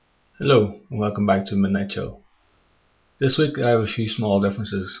Hello and welcome back to Midnight Chill. This week I have a few small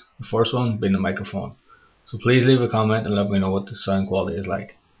differences, the first one being the microphone, so please leave a comment and let me know what the sound quality is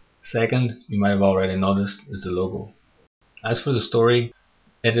like. Second, you might have already noticed, is the logo. As for the story,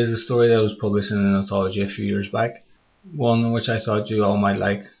 it is a story that was published in an anthology a few years back, one which I thought you all might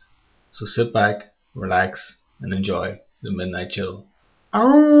like, so sit back, relax and enjoy the Midnight Chill.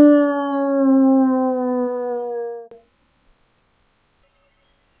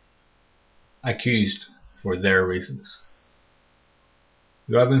 Accused for their reasons.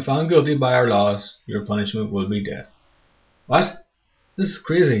 You have been found guilty by our laws. Your punishment will be death. What? This is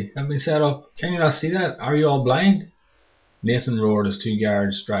crazy. I've been set up. Can you not see that? Are you all blind? Nathan roared as two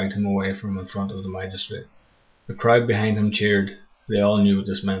guards dragged him away from in front of the magistrate. The crowd behind him cheered. They all knew what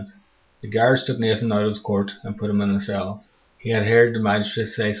this meant. The guards took Nathan out of the court and put him in a cell. He had heard the magistrate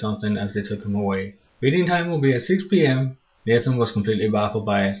say something as they took him away. Reading time will be at 6 p.m. Nathan was completely baffled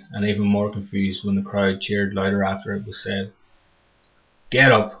by it and even more confused when the crowd cheered louder after it was said.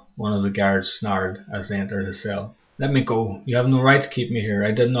 Get up, one of the guards snarled as they entered his cell. Let me go. You have no right to keep me here. I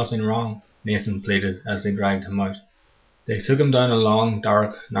did nothing wrong, Nathan pleaded as they dragged him out. They took him down a long,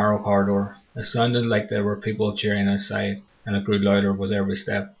 dark, narrow corridor. It sounded like there were people cheering outside, and it grew louder with every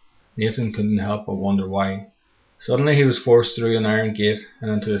step. Nathan couldn't help but wonder why. Suddenly he was forced through an iron gate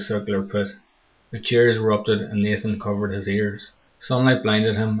and into a circular pit. The cheers erupted and Nathan covered his ears. Sunlight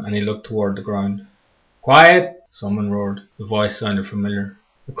blinded him and he looked toward the ground. Quiet! Someone roared. The voice sounded familiar.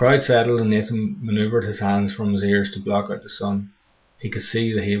 The crowd settled and Nathan manoeuvred his hands from his ears to block out the sun. He could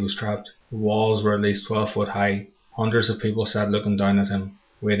see that he was trapped. The walls were at least 12 foot high. Hundreds of people sat looking down at him,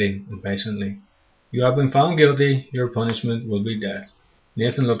 waiting impatiently. You have been found guilty. Your punishment will be death.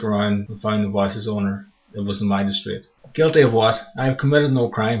 Nathan looked around and found the voice's owner. It was the magistrate. Guilty of what? I have committed no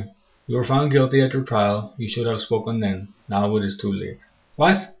crime. You were found guilty at your trial. You should have spoken then. Now it is too late.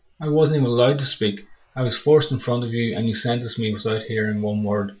 What? I wasn't even allowed to speak. I was forced in front of you and you sentenced me without hearing one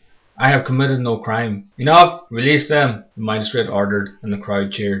word. I have committed no crime. Enough! Release them! The magistrate ordered and the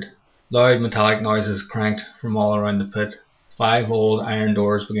crowd cheered. Loud metallic noises cranked from all around the pit. 5 old iron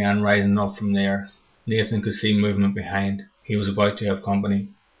doors began rising up from the earth. Nathan could see movement behind. He was about to have company.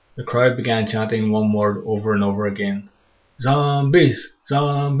 The crowd began chanting one word over and over again. Zombies!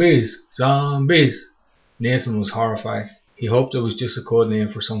 Zombies! Zombies! Nathan was horrified. He hoped it was just a code name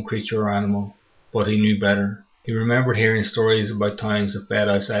for some creature or animal, but he knew better. He remembered hearing stories about towns that fed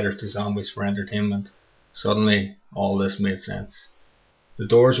outsiders to zombies for entertainment. Suddenly, all this made sense. The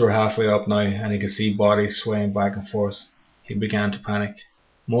doors were halfway up now and he could see bodies swaying back and forth. He began to panic.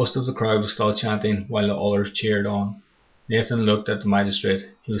 Most of the crowd was still chanting while the others cheered on. Nathan looked at the magistrate.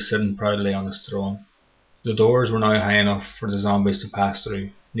 He was sitting proudly on his throne. The doors were now high enough for the zombies to pass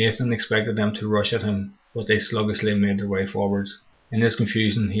through. Nathan expected them to rush at him, but they sluggishly made their way forwards. In his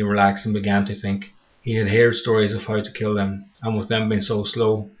confusion he relaxed and began to think. He had heard stories of how to kill them, and with them being so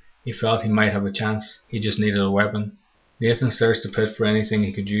slow, he felt he might have a chance. He just needed a weapon. Nathan searched the pit for anything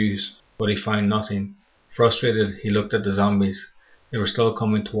he could use, but he found nothing. Frustrated, he looked at the zombies. They were still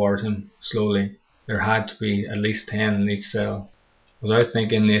coming toward him, slowly. There had to be at least 10 in each cell. Without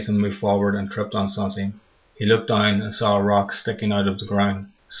thinking, Nathan moved forward and tripped on something. He looked down and saw a rock sticking out of the ground.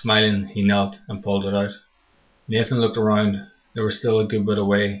 Smiling, he knelt and pulled it out. Nathan looked around. They were still a good bit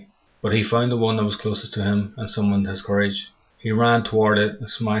away, but he found the one that was closest to him and summoned his courage. He ran toward it and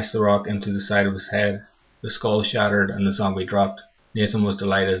smashed the rock into the side of his head. The skull shattered and the zombie dropped. Nathan was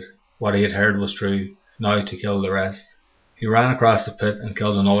delighted. What he had heard was true. Now to kill the rest. He ran across the pit and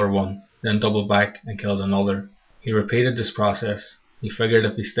killed another one, then doubled back and killed another. He repeated this process. He figured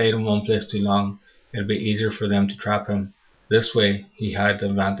if he stayed in one place too long, it would be easier for them to trap him. This way, he had the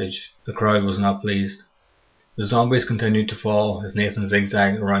advantage. The crowd was not pleased. The zombies continued to fall as Nathan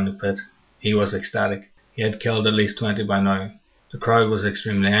zigzagged around the pit. He was ecstatic. He had killed at least 20 by now. The crowd was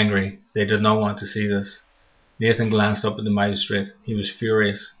extremely angry. They did not want to see this. Nathan glanced up at the magistrate. He was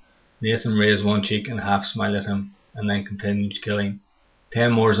furious. Nathan raised one cheek and half smiled at him, and then continued killing.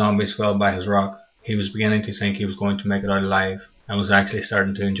 10 more zombies fell by his rock. He was beginning to think he was going to make it out alive, and was actually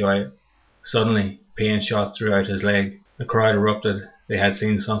starting to enjoy it. Suddenly, pain shot throughout his leg. The crowd erupted. They had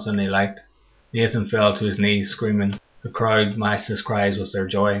seen something they liked. Nathan fell to his knees, screaming. The crowd matched his cries with their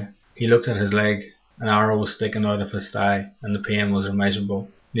joy. He looked at his leg. An arrow was sticking out of his thigh, and the pain was immeasurable.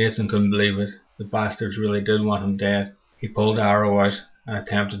 Nathan couldn't believe it. The bastards really did want him dead. He pulled the arrow out and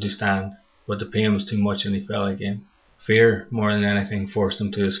attempted to stand, but the pain was too much and he fell again. Fear, more than anything, forced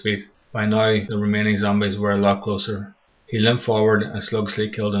him to his feet. By now, the remaining zombies were a lot closer. He limped forward and sluggishly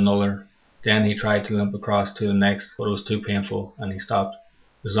killed another. Then he tried to limp across to the next, but it was too painful, and he stopped.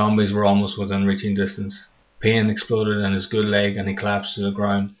 The zombies were almost within reaching distance. Pain exploded in his good leg and he collapsed to the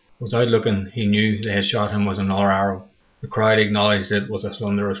ground. Without looking, he knew they had shot him with another arrow. The crowd acknowledged it with a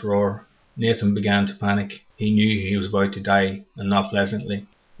thunderous roar. Nathan began to panic. He knew he was about to die, and not pleasantly.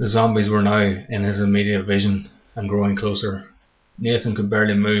 The zombies were now in his immediate vision and growing closer. Nathan could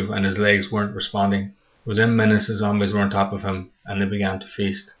barely move and his legs weren't responding. Within minutes the zombies were on top of him and they began to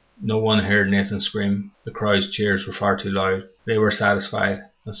feast. No one heard Nathan scream. The crowd's cheers were far too loud. They were satisfied,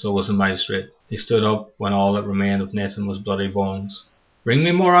 and so was the magistrate. He stood up when all that remained of Nathan was bloody bones. "Bring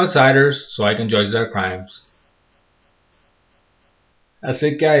me more outsiders so I can judge their crimes." That's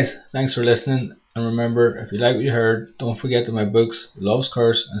it, guys. Thanks for listening. And remember, if you like what you heard, don't forget that my books, Love's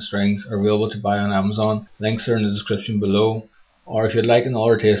Curse and Strings, are available to buy on Amazon. Links are in the description below. Or if you'd like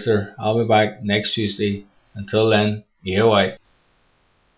another taster, I'll be back next Tuesday. Until then, AOI.